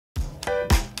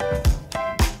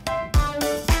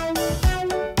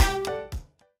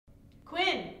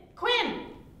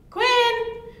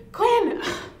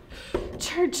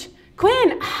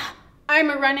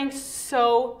running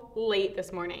so late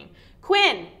this morning.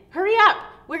 Quinn, hurry up.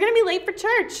 We're gonna be late for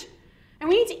church. And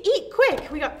we need to eat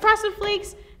quick. We got Frosted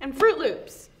Flakes and Fruit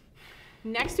Loops.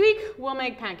 Next week, we'll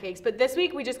make pancakes, but this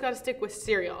week we just gotta stick with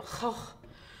cereal. Oh,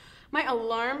 my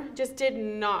alarm just did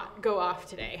not go off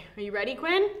today. Are you ready,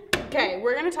 Quinn? Okay,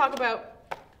 we're gonna talk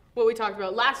about what we talked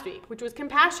about last week, which was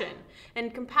compassion.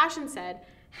 And compassion said,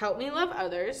 help me love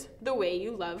others the way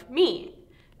you love me.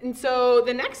 And so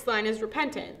the next line is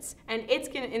repentance, and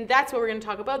that's what we're gonna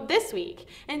talk about this week.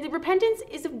 And the repentance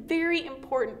is a very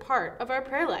important part of our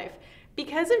prayer life.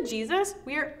 Because of Jesus,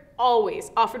 we are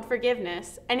always offered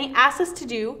forgiveness, and he asks us to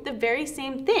do the very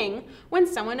same thing when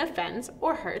someone offends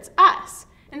or hurts us.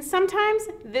 And sometimes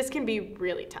this can be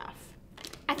really tough.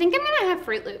 I think I'm gonna have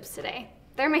Fruit Loops today.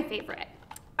 They're my favorite.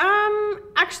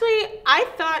 Actually, I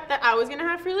thought that I was gonna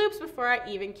have Fruit Loops before I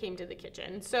even came to the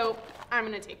kitchen, so I'm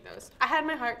gonna take those. I had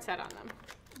my heart set on them.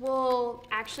 Well,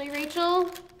 actually, Rachel,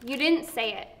 you didn't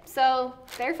say it, so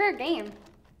they're fair game.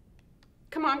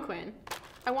 Come on, Quinn.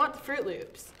 I want the Fruit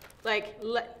Loops.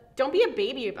 Don't be a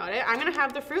baby about it. I'm gonna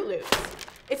have the Fruit Loops.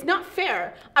 It's not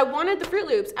fair. I wanted the Fruit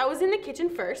Loops. I was in the kitchen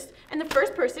first, and the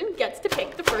first person gets to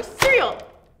pick the first cereal.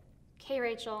 Okay,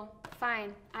 Rachel,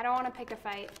 fine. I don't wanna pick a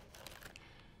fight.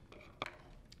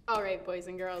 All right, boys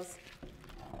and girls,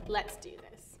 let's do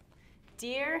this.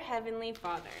 Dear Heavenly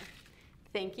Father,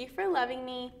 thank you for loving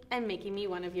me and making me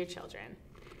one of your children.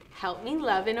 Help me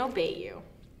love and obey you.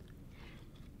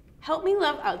 Help me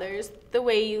love others the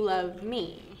way you love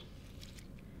me.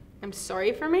 I'm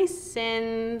sorry for my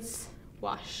sins.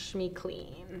 Wash me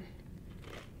clean.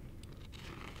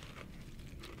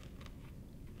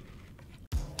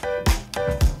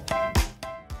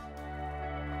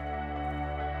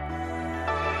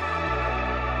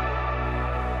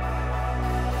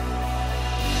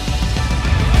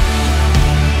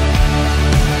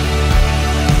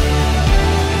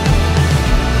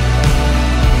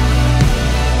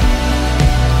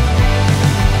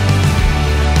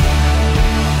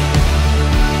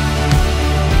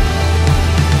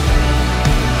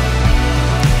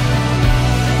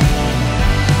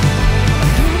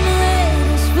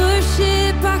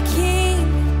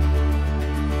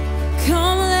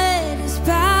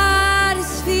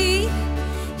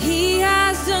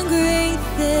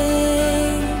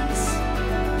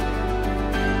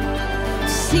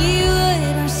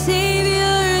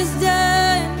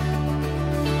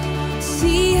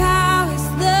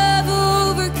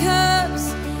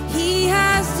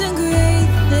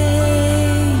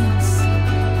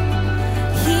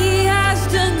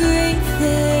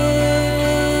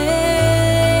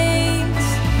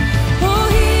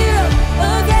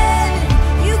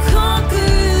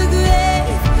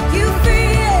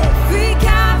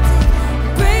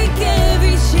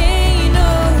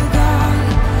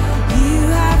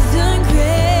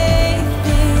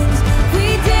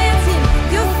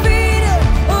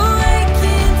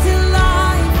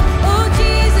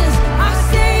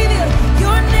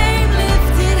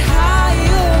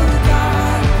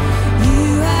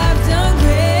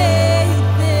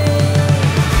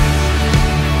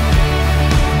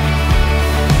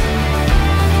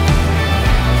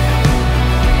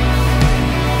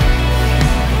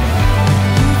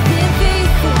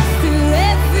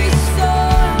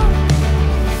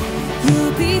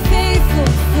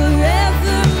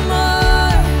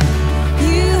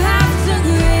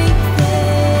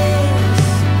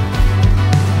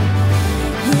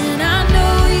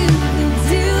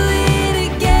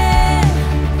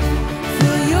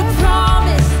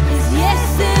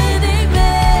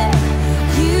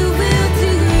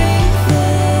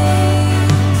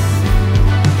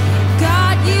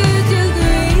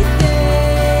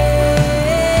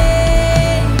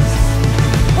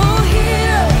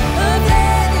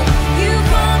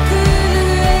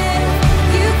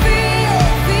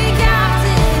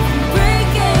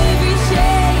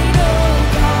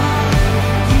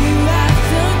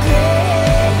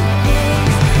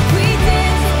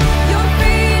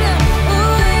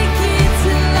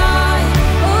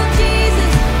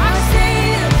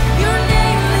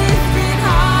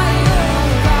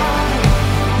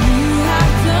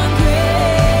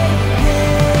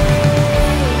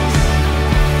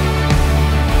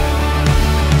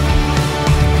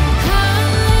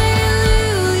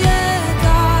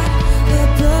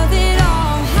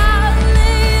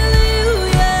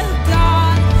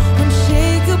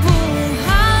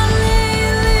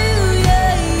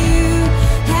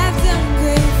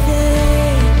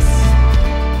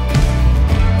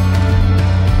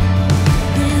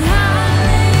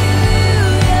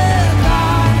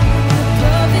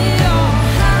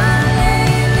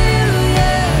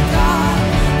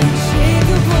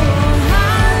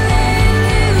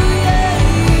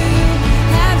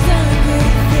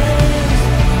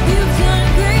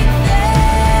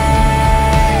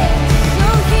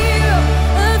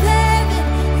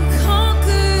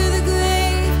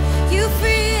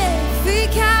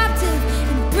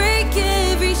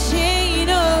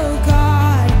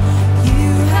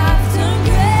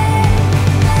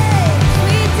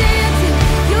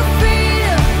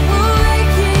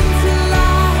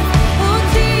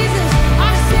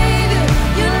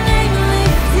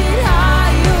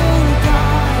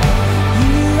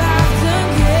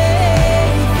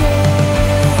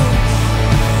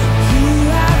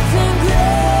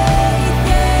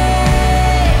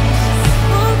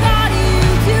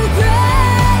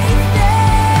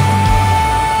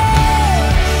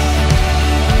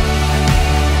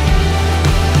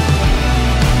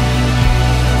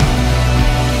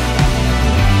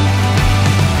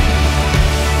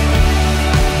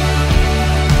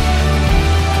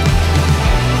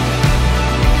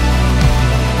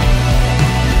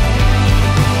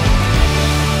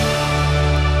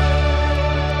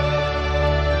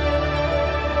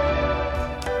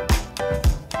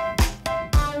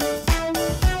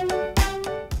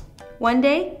 One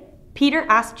day, Peter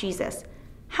asked Jesus,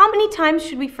 "How many times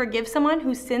should we forgive someone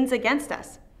who sins against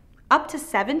us? Up to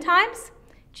 7 times?"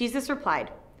 Jesus replied,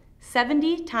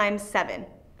 70 times 7,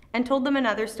 and told them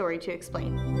another story to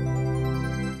explain.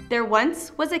 There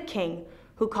once was a king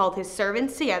who called his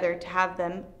servants together to have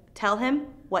them tell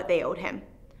him what they owed him.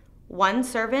 One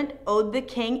servant owed the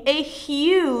king a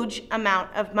huge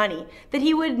amount of money that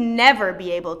he would never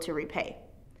be able to repay.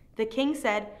 The king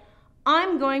said,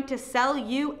 "I'm going to sell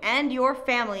you and your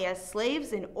family as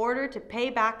slaves in order to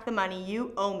pay back the money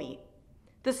you owe me."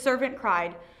 The servant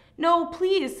cried, "No,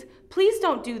 please, please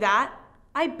don't do that.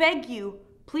 I beg you,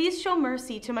 please show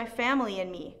mercy to my family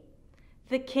and me."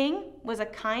 The king was a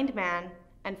kind man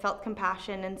and felt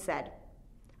compassion and said,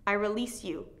 "I release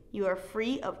you. You are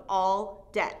free of all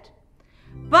debt."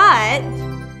 But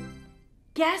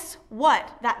guess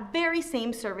what that very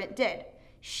same servant did?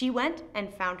 She went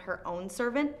and found her own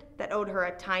servant that owed her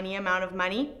a tiny amount of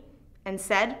money and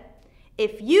said,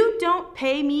 "If you don't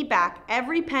pay me back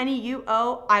every penny you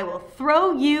owe, I will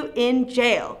throw you in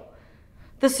jail."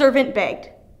 The servant begged,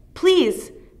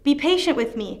 "Please, be patient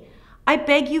with me. I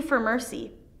beg you for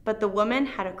mercy." But the woman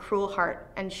had a cruel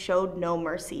heart and showed no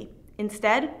mercy.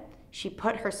 Instead, she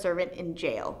put her servant in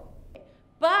jail.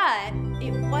 But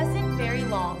it wasn't very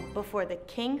long before the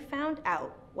king found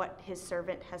out what his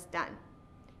servant has done.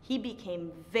 He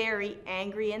became very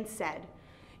angry and said,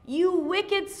 "You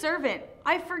wicked servant,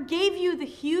 I forgave you the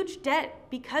huge debt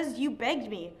because you begged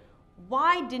me.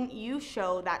 Why didn't you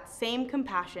show that same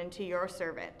compassion to your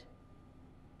servant?"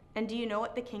 And do you know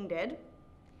what the king did?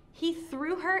 He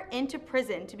threw her into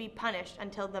prison to be punished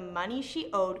until the money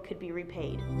she owed could be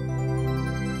repaid.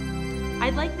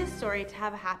 I'd like this story to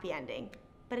have a happy ending,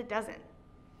 but it doesn't.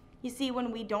 You see,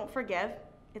 when we don't forgive,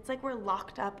 it's like we're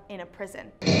locked up in a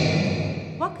prison.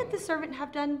 What could the servant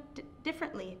have done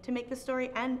differently to make the story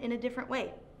end in a different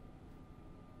way?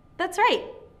 That's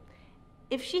right.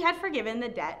 If she had forgiven the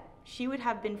debt, she would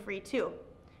have been free too,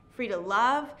 free to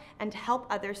love and to help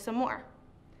others some more.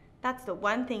 That's the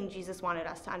one thing Jesus wanted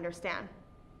us to understand.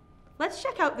 Let's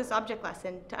check out this object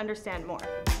lesson to understand more.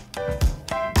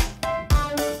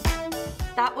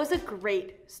 That was a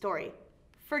great story.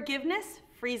 Forgiveness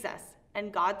frees us,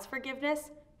 and God's forgiveness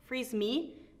frees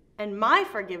me, and my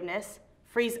forgiveness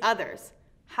frees others.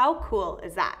 How cool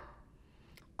is that?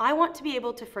 I want to be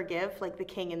able to forgive like the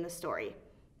king in the story,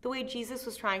 the way Jesus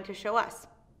was trying to show us.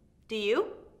 Do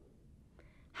you?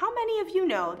 How many of you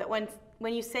know that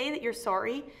when you say that you're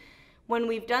sorry, when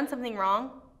we've done something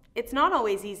wrong, it's not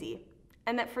always easy,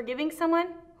 and that forgiving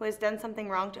someone who has done something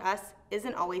wrong to us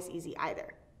isn't always easy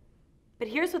either? But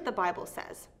here's what the Bible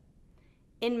says.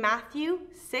 In Matthew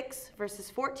 6,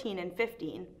 verses 14 and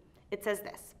 15, it says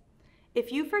this, "If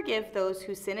you forgive those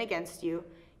who sin against you,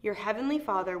 your heavenly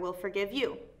Father will forgive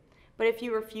you. But if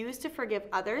you refuse to forgive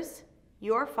others,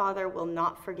 your Father will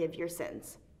not forgive your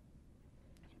sins."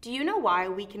 Do you know why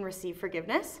we can receive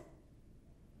forgiveness?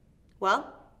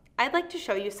 Well, I'd like to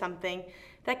show you something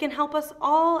that can help us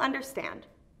all understand.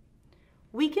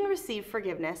 We can receive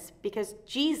forgiveness because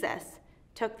Jesus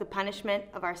took the punishment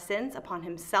of our sins upon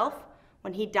himself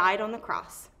when he died on the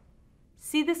cross.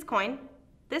 See this coin?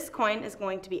 This coin is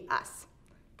going to be us.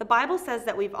 The Bible says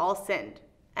that we've all sinned.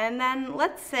 And then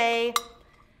let's say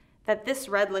that this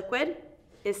red liquid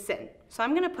is sin. So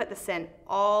I'm going to put the sin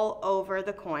all over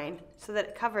the coin so that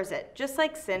it covers it, just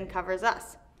like sin covers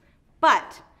us.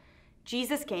 But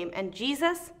Jesus came, and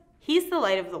Jesus, he's the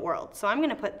light of the world. So I'm going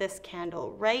to put this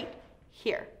candle right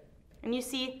here. And you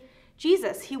see,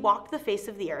 Jesus, he walked the face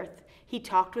of the earth. He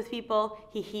talked with people.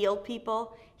 He healed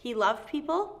people. He loved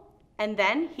people. And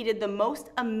then he did the most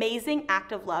amazing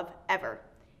act of love ever.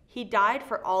 He died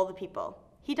for all the people.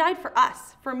 He died for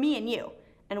us, for me and you.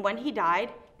 And when he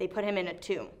died, they put him in a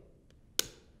tomb.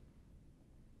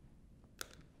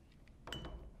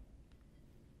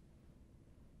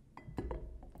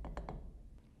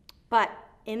 But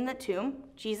in the tomb,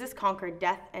 Jesus conquered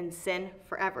death and sin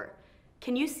forever.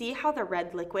 Can you see how the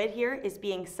red liquid here is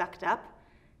being sucked up?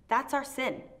 That's our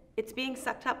sin. It's being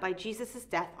sucked up by Jesus'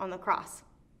 death on the cross.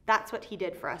 That's what he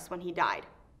did for us when he died.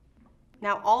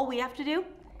 Now all we have to do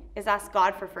is ask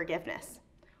God for forgiveness.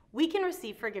 We can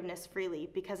receive forgiveness freely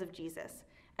because of Jesus,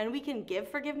 and we can give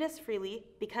forgiveness freely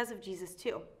because of Jesus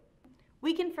too.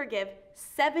 We can forgive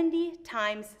 70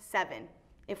 times 7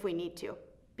 if we need to,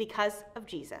 because of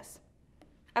Jesus.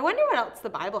 I wonder what else the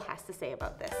Bible has to say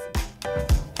about this.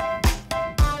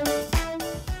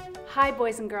 Hi,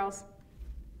 boys and girls.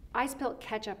 I spilled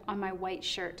ketchup on my white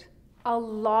shirt. A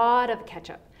lot of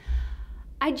ketchup.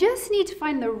 I just need to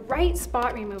find the right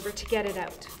spot remover to get it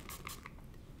out.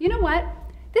 You know what?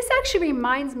 This actually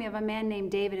reminds me of a man named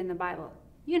David in the Bible.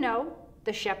 You know,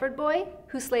 the shepherd boy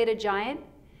who slayed a giant,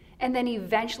 and then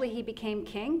eventually he became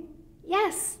king?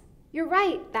 Yes, you're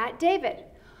right, that David.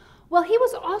 Well, he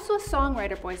was also a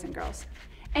songwriter, boys and girls,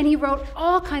 and he wrote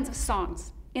all kinds of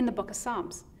songs in the book of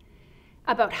Psalms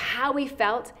about how he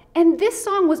felt, and this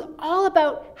song was all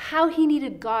about how he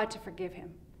needed God to forgive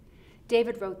him.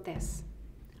 David wrote this: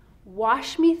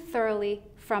 "Wash me thoroughly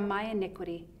from my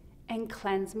iniquity and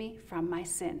cleanse me from my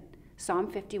sin." Psalm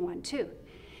 51:2.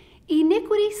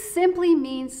 Iniquity simply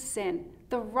means sin,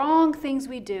 the wrong things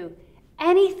we do,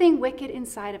 anything wicked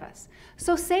inside of us.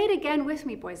 So say it again with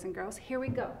me, boys and girls. Here we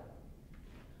go.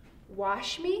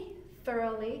 Wash me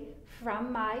thoroughly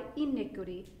from my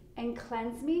iniquity and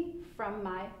cleanse me from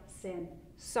my sin.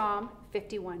 Psalm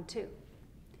 51:2.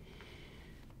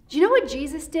 Do you know what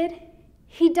Jesus did?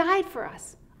 He died for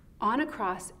us on a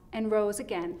cross and rose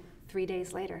again 3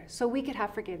 days later so we could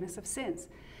have forgiveness of sins.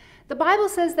 The Bible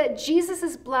says that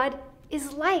Jesus' blood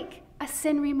is like a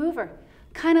sin remover,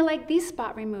 kind of like these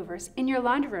spot removers in your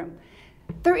laundry room.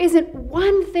 There isn't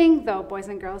one thing, though, boys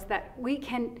and girls, that we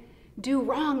can do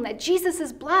wrong that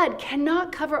Jesus' blood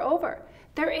cannot cover over.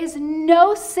 There is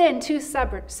no sin too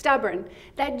stubborn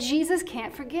that Jesus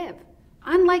can't forgive,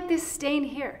 unlike this stain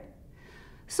here.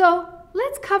 So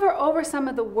let's cover over some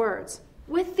of the words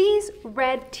with these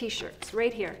red t-shirts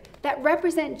right here that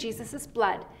represent Jesus'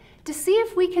 blood to see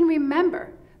if we can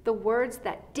remember the words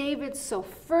that David so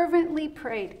fervently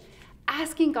prayed,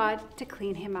 asking God to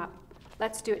clean him up.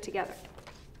 Let's do it together.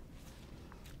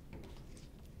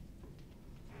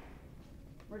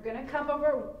 We're going to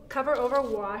cover over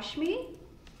wash me.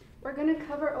 We're going to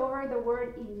cover over the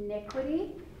word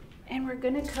iniquity. And we're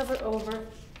going to cover over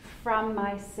from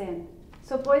my sin.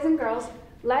 So boys and girls,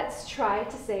 let's try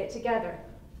to say it together.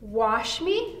 Wash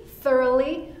me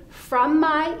thoroughly from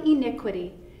my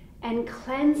iniquity and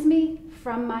cleanse me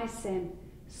from my sin.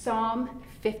 Psalm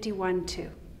 51:2.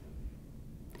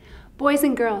 Boys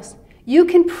and girls, you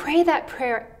can pray that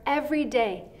prayer every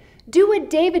day. Do what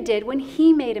David did when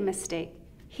he made a mistake.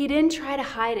 He didn't try to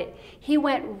hide it. He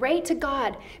went right to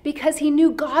God because he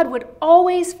knew God would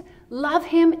always love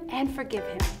him and forgive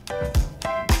him.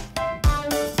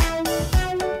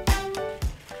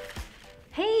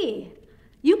 Hey,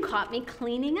 you caught me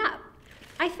cleaning up.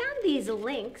 I found these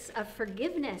links of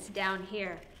forgiveness down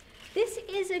here. This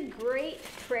is a great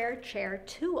prayer chair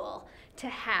tool to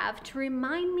have to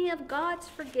remind me of God's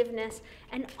forgiveness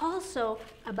and also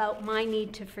about my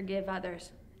need to forgive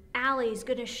others. Allie's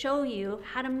going to show you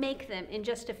how to make them in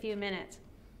just a few minutes.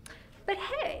 But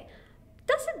hey,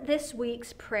 doesn't this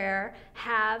week's prayer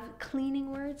have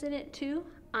cleaning words in it too?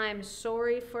 I'm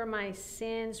sorry for my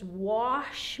sins,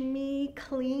 wash me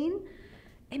clean.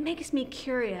 It makes me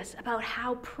curious about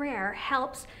how prayer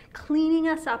helps cleaning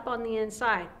us up on the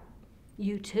inside.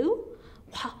 You too?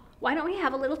 Well, why don't we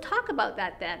have a little talk about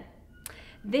that then?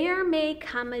 There may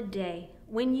come a day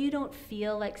when you don't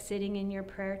feel like sitting in your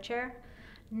prayer chair,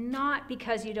 not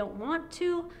because you don't want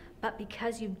to, but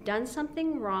because you've done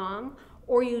something wrong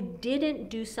or you didn't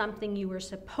do something you were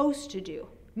supposed to do.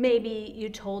 Maybe you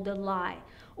told a lie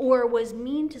or was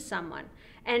mean to someone,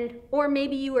 or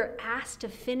maybe you were asked to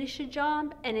finish a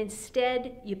job and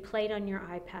instead you played on your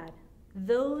iPad.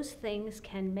 Those things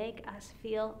can make us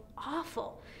feel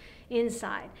awful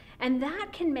inside, and that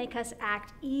can make us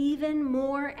act even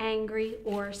more angry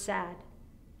or sad.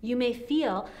 You may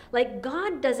feel like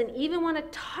God doesn't even want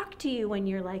to talk to you when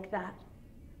you're like that.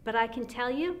 But I can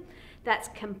tell you, that's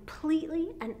completely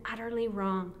and utterly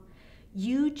wrong.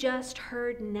 You just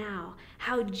heard now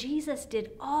how Jesus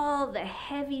did all the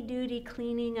heavy-duty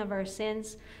cleaning of our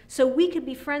sins so we could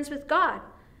be friends with God.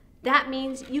 That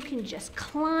means you can just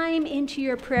climb into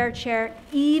your prayer chair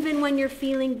even when you're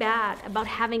feeling bad about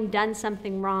having done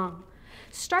something wrong.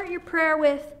 Start your prayer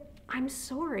with, "I'm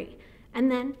sorry,"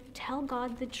 and then tell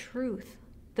God the truth.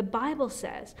 The Bible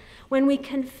says, when we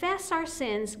confess our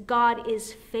sins, God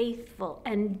is faithful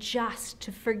and just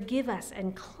to forgive us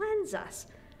and cleanse us.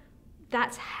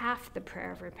 That's half the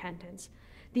prayer of repentance.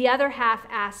 The other half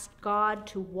asks God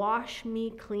to wash me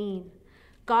clean.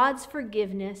 God's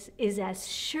forgiveness is as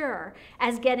sure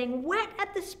as getting wet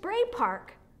at the spray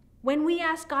park. When we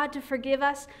ask God to forgive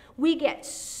us, we get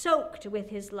soaked with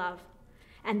his love.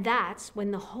 And that's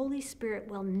when the Holy Spirit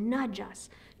will nudge us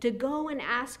to go and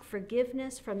ask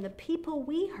forgiveness from the people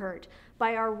we hurt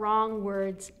by our wrong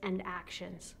words and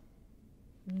actions.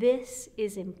 This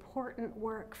is important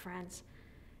work, friends.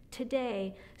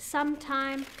 Today,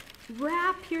 sometime,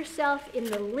 wrap yourself in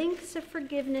the links of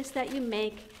forgiveness that you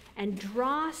make and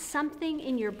draw something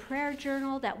in your prayer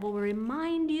journal that will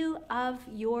remind you of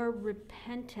your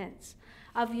repentance,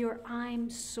 of your "I'm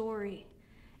sorry."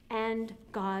 and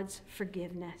God's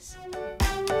forgiveness.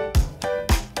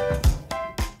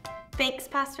 Thanks,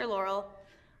 Pastor Laurel.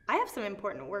 I have some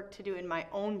important work to do in my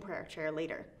own prayer chair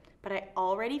later, but I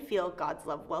already feel God's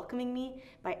love welcoming me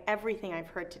by everything I've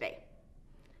heard today.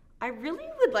 I really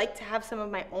would like to have some of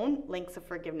my own links of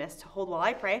forgiveness to hold while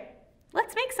I pray.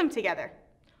 Let's make some together.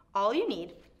 All you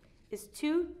need is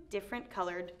 2 different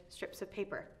colored strips of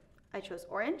paper. I chose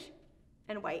orange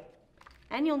and white.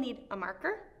 And you'll need a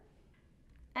marker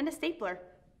and a stapler,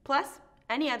 plus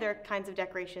any other kinds of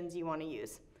decorations you want to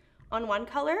use. On one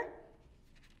color,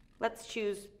 let's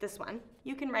choose this one.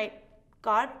 You can write,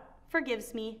 God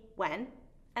forgives me when,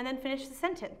 and then finish the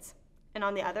sentence. And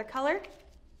on the other color,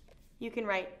 you can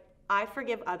write, I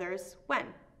forgive others when.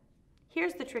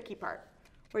 Here's the tricky part,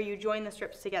 where you join the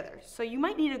strips together. So you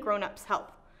might need a grown-up's help,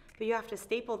 but you have to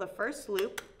staple the first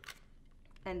loop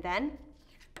and then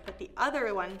put the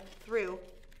other one through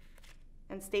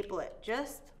and staple it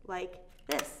just like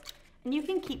this. And you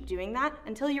can keep doing that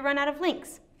until you run out of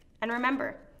links. And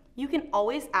remember, you can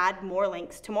always add more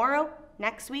links tomorrow,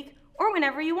 next week, or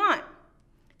whenever you want.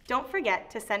 Don't forget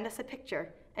to send us a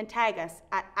picture and tag us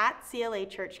at CLA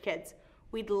Church Kids.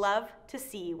 We'd love to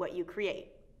see what you create.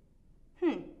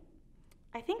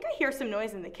 I think I hear some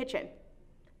noise in the kitchen.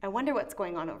 I wonder what's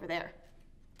going on over there.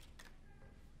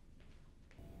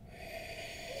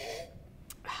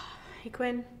 Hey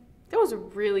Quinn, that was a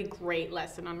really great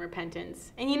lesson on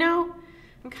repentance. And you know,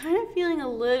 I'm kind of feeling a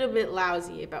little bit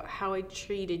lousy about how I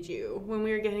treated you when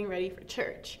we were getting ready for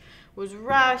church. I was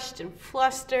rushed and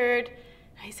flustered.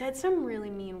 I said some really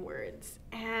mean words,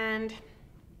 and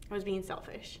I was being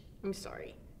selfish. I'm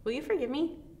sorry. Will you forgive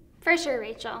me? For sure,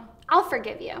 Rachel. I'll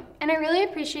forgive you. And I really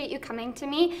appreciate you coming to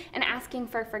me and asking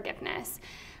for forgiveness.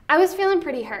 I was feeling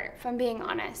pretty hurt, if I'm being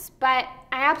honest, but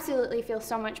I absolutely feel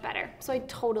so much better, so I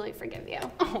totally forgive you.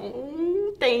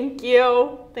 Oh, thank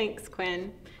you. Thanks,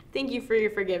 Quinn. Thank you for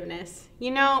your forgiveness.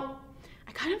 You know,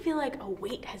 I kind of feel like a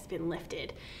weight has been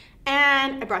lifted,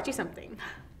 and I brought you something.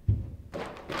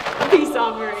 Peace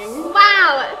offering.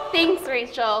 Wow, thanks,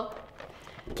 Rachel.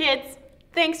 Kids,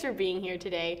 thanks for being here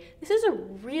today. This is a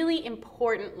really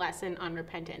important lesson on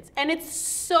repentance, and it's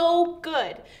so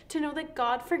good to know that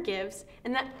God forgives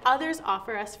and that others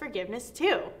offer us forgiveness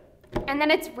too. And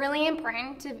then it's really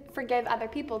important to forgive other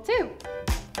people too.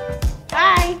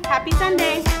 Bye. Happy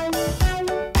Sunday.